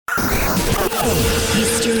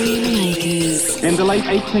History Makers. In the late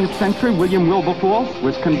 18th century, William Wilberforce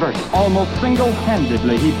was converted. Almost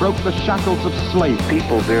single-handedly, he broke the shackles of slavery.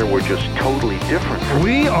 People there were just totally different.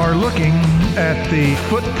 We are looking at the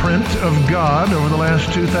footprint of God over the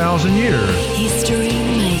last 2,000 years. History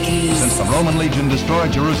Makers. Since the Roman legion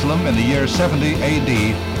destroyed Jerusalem in the year 70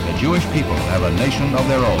 A.D., the Jewish people have a nation of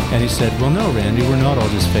their own. And he said, well, no, Randy, we're not all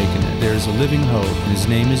just faking it. There's a living hope, and his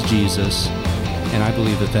name is Jesus. And I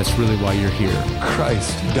believe that that's really why you're here.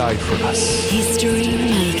 Christ died for us. History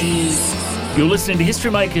Makers. You're listening to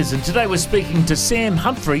History Makers, and today we're speaking to Sam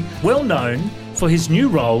Humphrey, well known for his new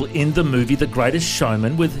role in the movie The Greatest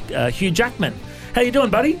Showman with Hugh Jackman. How you doing,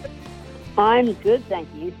 buddy? I'm good, thank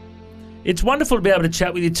you. It's wonderful to be able to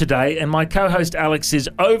chat with you today, and my co-host Alex is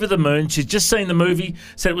over the moon. She's just seen the movie,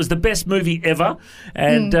 said it was the best movie ever,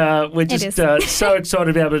 and we're just so excited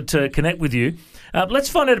to be able to connect with you. Let's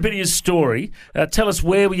find out a bit of your story. Tell us,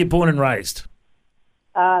 where were you born and raised?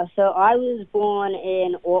 So I was born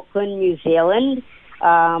in Auckland, New Zealand,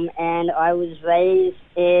 and I was raised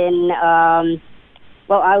in, I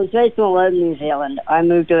was raised all over New Zealand. I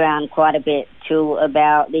moved around quite a bit till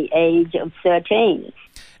about the age of 13.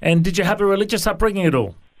 And did you have a religious upbringing at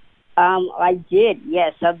all? I did,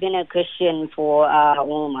 yes. I've been a Christian for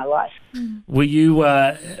all of my life. Were you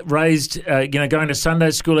raised, going to Sunday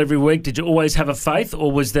school every week? Did you always have a faith,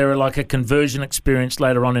 or was there like a conversion experience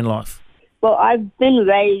later on in life? Well, I've been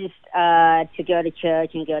raised to go to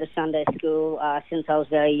church and go to Sunday school since I was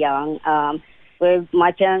very young. Where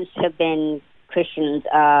my parents have been Christians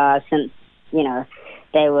since,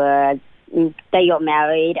 they got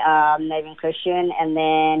married, they've been Christian, and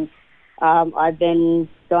then I've been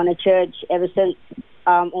going to church ever since.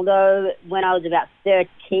 Although when I was about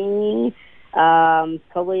 13,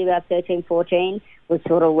 probably about 13, 14, was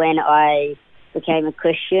sort of when I became a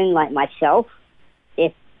Christian, like myself,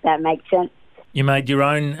 if that makes sense. You made your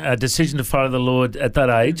own decision to follow the Lord at that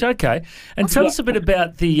age, okay. And tell us a bit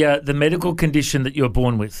about the medical condition that you were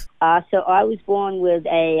born with. So I was born with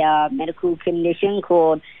a medical condition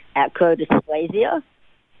called acrodysplasia.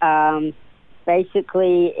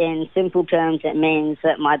 Basically, in simple terms, it means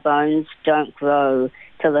that my bones don't grow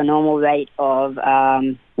to the normal rate of,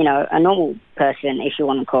 a normal person, if you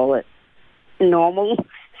want to call it normal.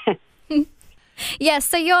 Yeah,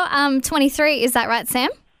 so you're 23, is that right, Sam?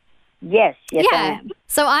 Yes, yeah. I am.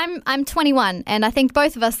 So I'm 21, and I think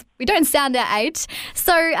both of us, we don't sound our age.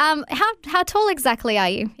 So how tall exactly are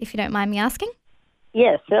you, if you don't mind me asking?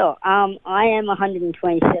 Yeah, so I am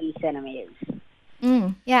 127 centimeters.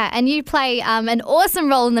 Yeah, and you play an awesome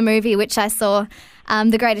role in the movie, which I saw,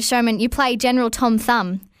 The Greatest Showman. You play General Tom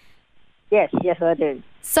Thumb. Yes, I do.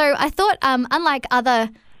 So I thought, unlike other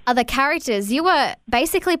characters, you were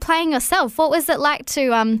basically playing yourself. What was it like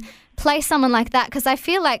to play someone like that? Because I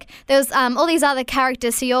feel like there was all these other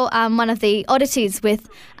characters, so you're one of the oddities with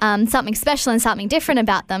something special and something different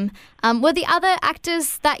about them. Were the other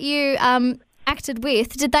actors that you acted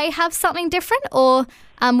with, did they have something different, or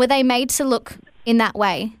were they made to look in that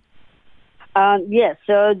way? Yeah,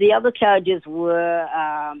 so the other characters were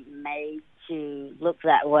made to look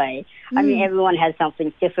that way. I mean, everyone has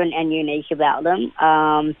something different and unique about them.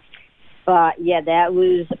 But yeah, that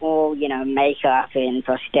was all, makeup and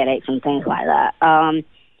prosthetics and things like that. I,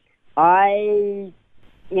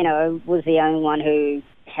 was the only one who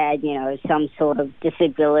had, some sort of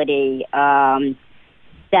disability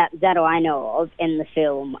that I know of in the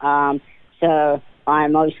film. So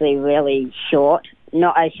I'm mostly really short,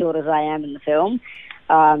 not as short as I am in the film.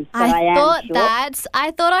 But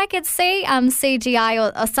I thought I could see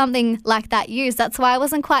CGI or something like that used. That's why I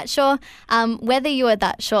wasn't quite sure whether you were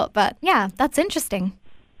that short. But yeah, that's interesting.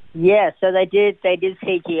 Yeah, so they did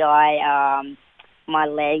CGI my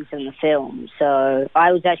legs in the film. So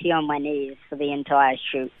I was actually on my knees for the entire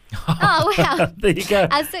shoot. Oh, wow. There you go.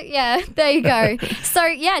 There you go. So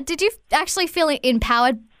yeah, did you actually feel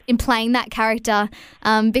empowered in playing that character,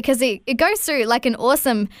 because it goes through like an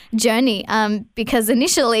awesome journey, because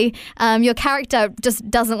initially your character just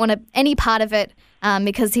doesn't want any part of it,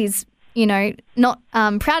 because he's not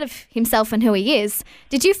proud of himself and who he is.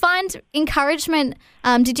 Did you find encouragement?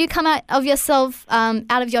 Did you come out of yourself,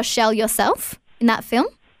 out of your shell yourself in that film?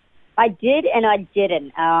 I did and I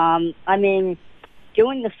didn't. I mean,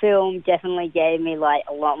 doing the film definitely gave me like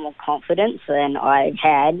a lot more confidence than I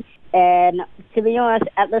had. And to be honest,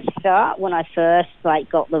 at the start, when I first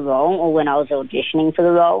got the role, or when I was auditioning for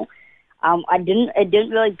the role, it didn't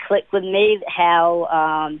really click with me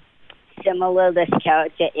how similar this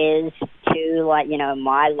character is to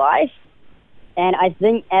my life. And I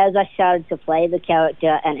think as I started to play the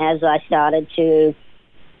character and as I started to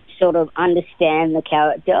sort of understand the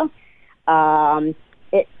character,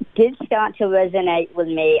 it did start to resonate with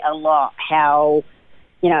me a lot how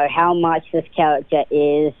much this character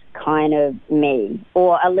is kind of me,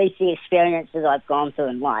 or at least the experiences I've gone through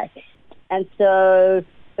in life. And so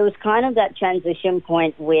it was kind of that transition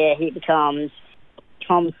point where he becomes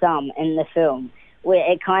Tom Thumb in the film, where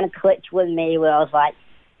it kind of clicked with me, where I was like,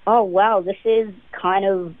 oh, wow, this is kind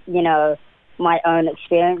of, my own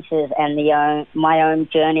experiences and my own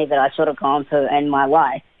journey that I've sort of gone through in my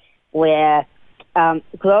life, where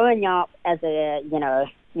growing up as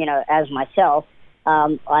as myself,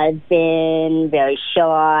 I've been very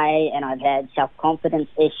shy, and I've had self-confidence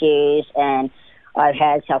issues, and I've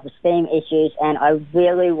had self-esteem issues, and I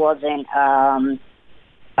really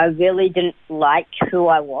didn't like who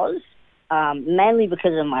I was, mainly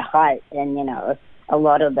because of my height and, a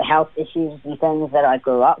lot of the health issues and things that I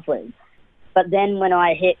grew up with. But then when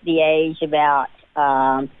I hit the age about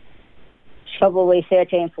probably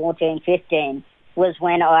 13, 14, 15, was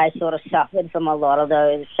when I sort of suffered from a lot of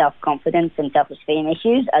those self-confidence and self-esteem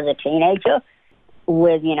issues as a teenager,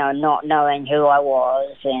 with, not knowing who I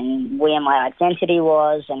was and where my identity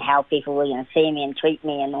was and how people were going to see me and treat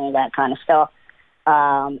me and all that kind of stuff.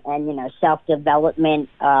 And, self-development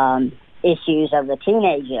issues as a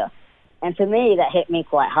teenager. And for me, that hit me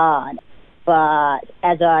quite hard. But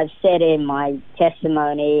as I've said in my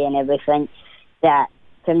testimony and everything, that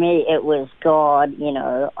for me it was God,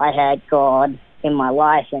 I had God in my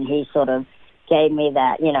life, and he sort of gave me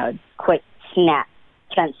that, quick snap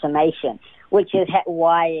transformation, which is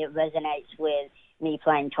why it resonates with me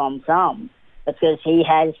playing Tom Thumb, because he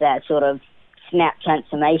has that sort of snap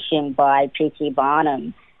transformation by P.T.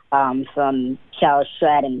 Barnum from Charles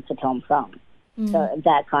Stratton to Tom Thumb. So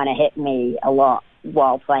that kind of hit me a lot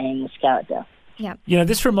while playing this character. Yeah.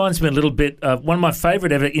 This reminds me a little bit of one of my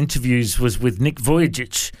favourite ever interviews was with Nick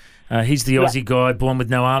Vujicic. He's the Aussie guy born with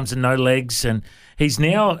no arms and no legs, and he's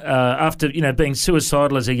now, after being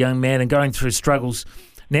suicidal as a young man and going through struggles,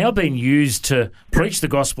 now being used to preach the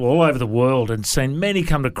gospel all over the world, and seen many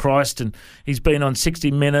come to Christ. And he's been on 60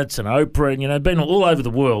 Minutes and Oprah, and been all over the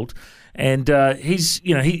world. And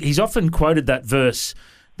he's often quoted that verse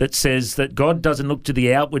that says that God doesn't look to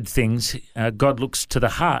the outward things, God looks to the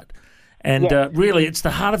heart. And really, it's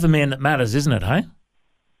the heart of a man that matters, isn't it, hey?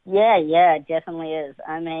 Yeah, it definitely is.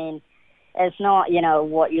 I mean, it's not,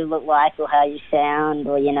 what you look like or how you sound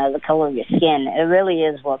or, the color of your skin. It really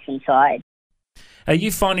is what's inside. Are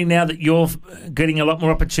you finding now that you're getting a lot more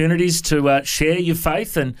opportunities to share your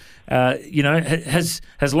faith? And, has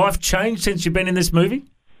life changed since you've been in this movie?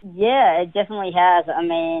 Yeah, it definitely has. I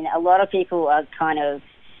mean, a lot of people are kind of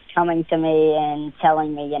coming to me and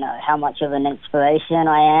telling me, how much of an inspiration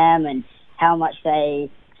I am and how much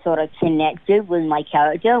they sort of connected with my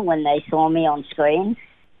character when they saw me on screen.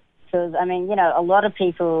 Because, I mean, a lot of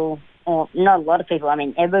people, or not a lot of people, I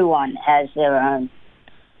mean, everyone has their own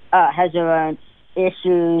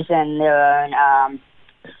issues and their own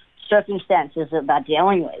circumstances that they're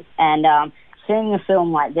dealing with. And seeing a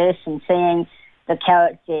film like this and seeing the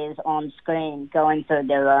characters on screen going through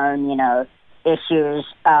their own, issues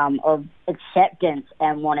of acceptance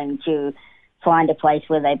and wanting to find a place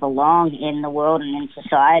where they belong in the world and in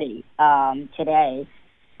society today,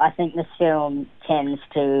 I think this film tends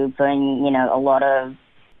to bring, a lot of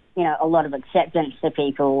acceptance to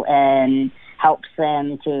people and helps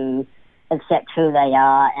them to accept who they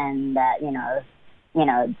are, and that,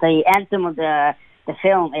 the anthem of the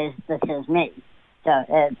film is "This Is Me."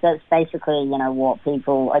 So that's basically, what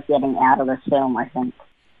people are getting out of this film, I think.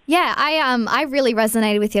 Yeah, I really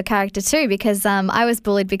resonated with your character too, because I was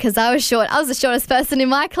bullied because I was short. I was the shortest person in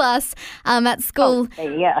my class at school. Oh,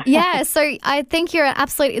 yeah. Yeah, so I think you're an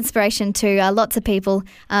absolute inspiration to lots of people,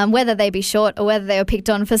 whether they be short or whether they were picked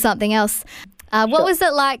on for something else. What was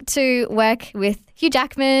it like to work with Hugh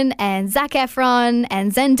Jackman and Zac Efron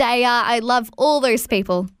and Zendaya? I love all those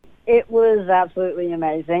people. It was absolutely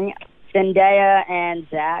amazing. Zendaya and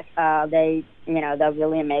Zac, they're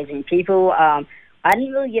really amazing people. I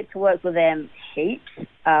didn't really get to work with them heaps.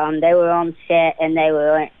 They were on set and they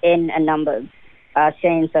were in a number of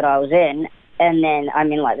scenes that I was in. And then,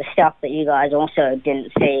 the stuff that you guys also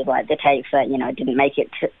didn't see, like the tapes that, didn't make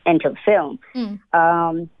it into the film.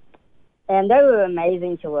 And they were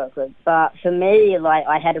amazing to work with. But for me,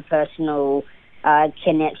 I had a personal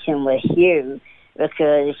connection with Hugh,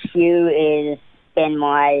 because Hugh has been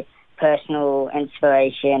my personal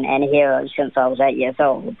inspiration and hero since I was 8 years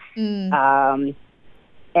old.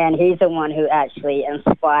 And he's the one who actually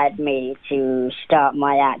inspired me to start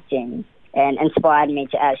my acting and inspired me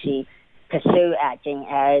to actually pursue acting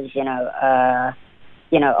as, a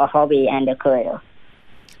hobby and a career.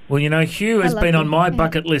 Well, you know, Hugh has been on my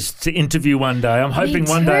bucket list to interview one day. I'm hoping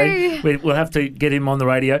one day we'll have to get him on the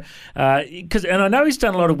radio. And I know he's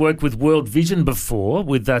done a lot of work with World Vision before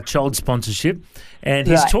with child sponsorship, and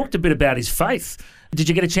he's talked a bit about his faith. Did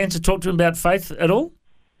you get a chance to talk to him about faith at all?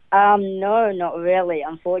 No, not really.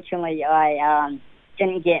 Unfortunately, I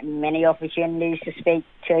didn't get many opportunities to speak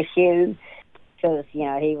to Hugh because, you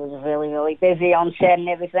know, he was really, really busy on set and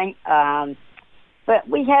everything. But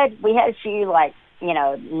we had a few, like, you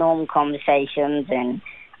know, normal conversations, and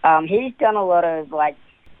he's done a lot of, like,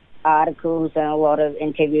 articles and a lot of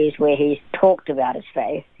interviews where he's talked about his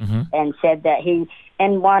faith and said that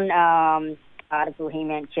in one article he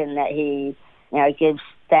mentioned that he, you know, gives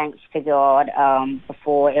thanks to God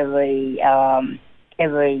before every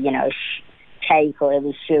you know, take or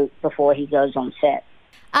every shoot before he goes on set.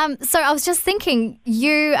 So I was just thinking,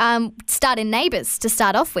 you starred in Neighbours to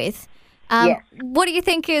start off with. Yes. What do you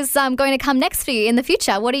think is going to come next for you in the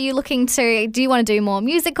future? What are you looking to? Do you want to do more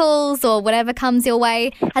musicals or whatever comes your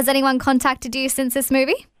way? Has anyone contacted you since this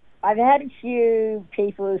movie? I've had a few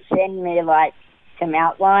people send me, like, some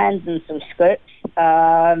outlines and some scripts.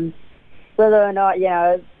 Whether or not, you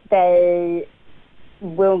know, they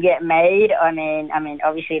will get made, I mean,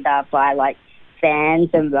 obviously they're by, like,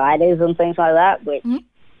 fans and writers and things like that, which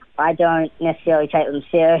I don't necessarily take them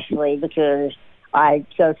seriously because I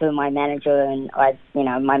go through my manager and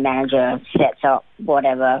my manager sets up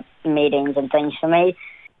whatever meetings and things for me.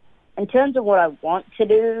 In terms of what I want to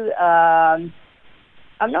do, I'm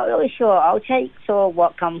not really sure. I'll take sort of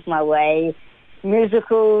what comes my way.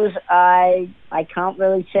 Musicals, I can't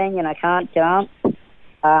really sing and I can't dance.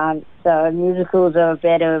 So musicals are a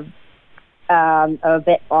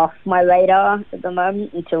bit off my radar at the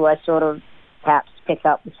moment until I sort of perhaps pick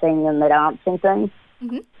up the singing and the dancing thing.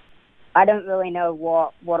 Mm-hmm. I don't really know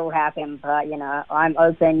what will happen, but, you know, I'm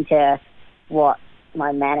open to what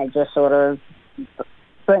my manager sort of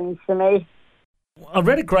brings to me. I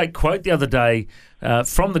read a great quote the other day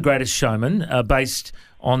from The Greatest Showman, based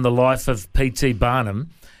on the life of P.T. Barnum.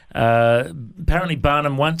 Apparently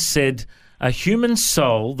Barnum once said, "A human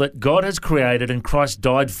soul that God has created and Christ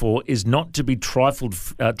died for is not to be trifled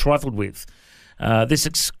with." This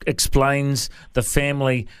explains the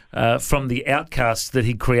family from the outcasts that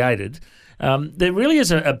he created. There really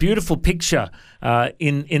is a beautiful picture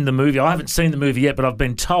in the movie. I haven't seen the movie yet, but I've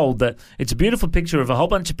been told that it's a beautiful picture of a whole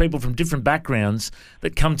bunch of people from different backgrounds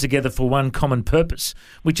that come together for one common purpose,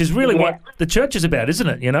 which is really what the church is about, isn't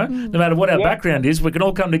it? You know, no matter what our background is, we can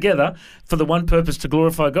all come together for the one purpose to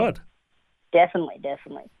glorify God. Definitely.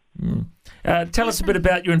 Tell us a bit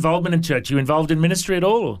about your involvement in church. Are you involved in ministry at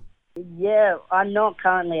all? Or? Yeah, I'm not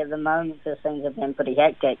currently at the moment because things have been pretty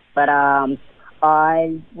hectic, but I've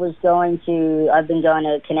been going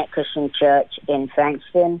to Connect Christian Church in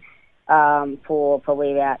Frankston for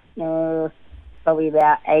probably about 8-9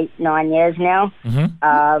 years now.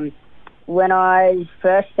 Mm-hmm. When I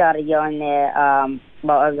first started going there,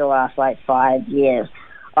 over the last 5 years,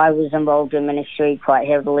 I was involved in ministry quite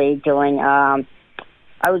heavily doing.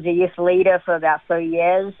 I was a youth leader for about 3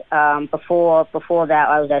 years. Before that,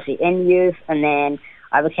 I was actually in youth, and then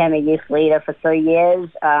I became a youth leader for 3 years.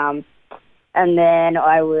 And then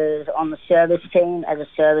I was on the service team as a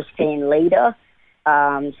service team leader.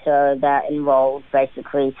 So that involved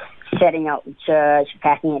basically setting up the church,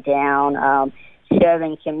 packing it down,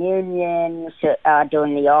 serving communion,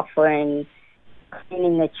 doing the offering,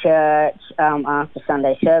 cleaning the church after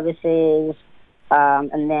Sunday services.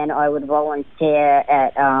 And then I would volunteer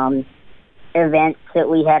at events that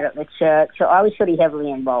we had at the church. So I was pretty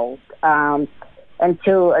heavily involved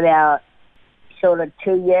until about sort of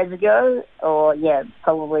 2 years ago,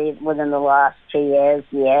 probably within the last 2 years,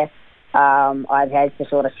 I've had to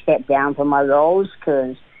sort of step down from my roles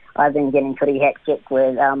because I've been getting pretty hectic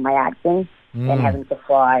with my acting and having to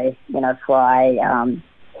fly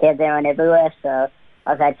here, there and everywhere. So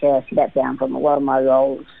I've had to step down from a lot of my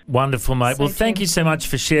roles. Wonderful, mate. Well, thank you so much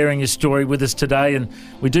for sharing your story with us today, and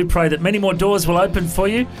we do pray that many more doors will open for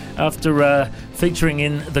you after featuring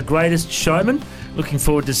in The Greatest Showman. Looking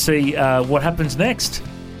forward to see what happens next.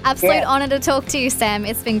 Absolute honour to talk to you, Sam.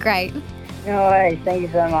 It's been great. No worries. Thank you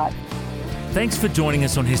so much. Thanks for joining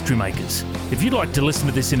us on History Makers. If you'd like to listen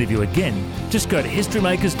to this interview again, just go to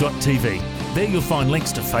historymakers.tv. There you'll find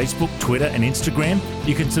links to Facebook, Twitter and Instagram.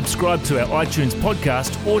 You can subscribe to our iTunes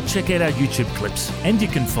podcast or check out our YouTube clips. And you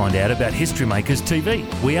can find out about History Makers TV.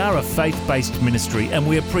 We are a faith-based ministry and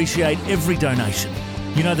we appreciate every donation.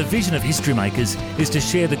 You know, the vision of History Makers is to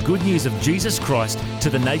share the good news of Jesus Christ to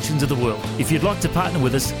the nations of the world. If you'd like to partner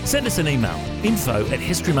with us, send us an email,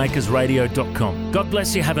 info@historymakersradio.com. God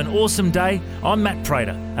bless you. Have an awesome day. I'm Matt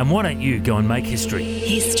Prater, and why don't you go and make history?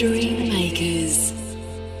 History Makers.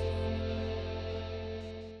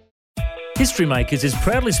 History Makers is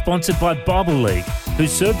proudly sponsored by Bible League, who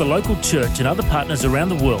serve the local church and other partners around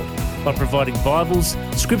the world by providing Bibles,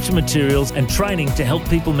 scripture materials and training to help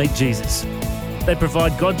people meet Jesus. They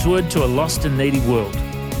provide God's Word to a lost and needy world.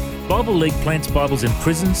 Bible League plants Bibles in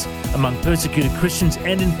prisons, among persecuted Christians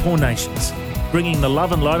and in poor nations, bringing the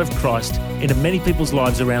love and light of Christ into many people's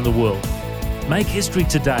lives around the world. Make history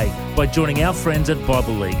today by joining our friends at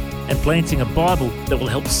Bible League and planting a Bible that will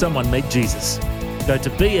help someone meet Jesus. Go to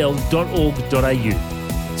bl.org.au.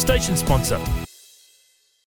 Station sponsor,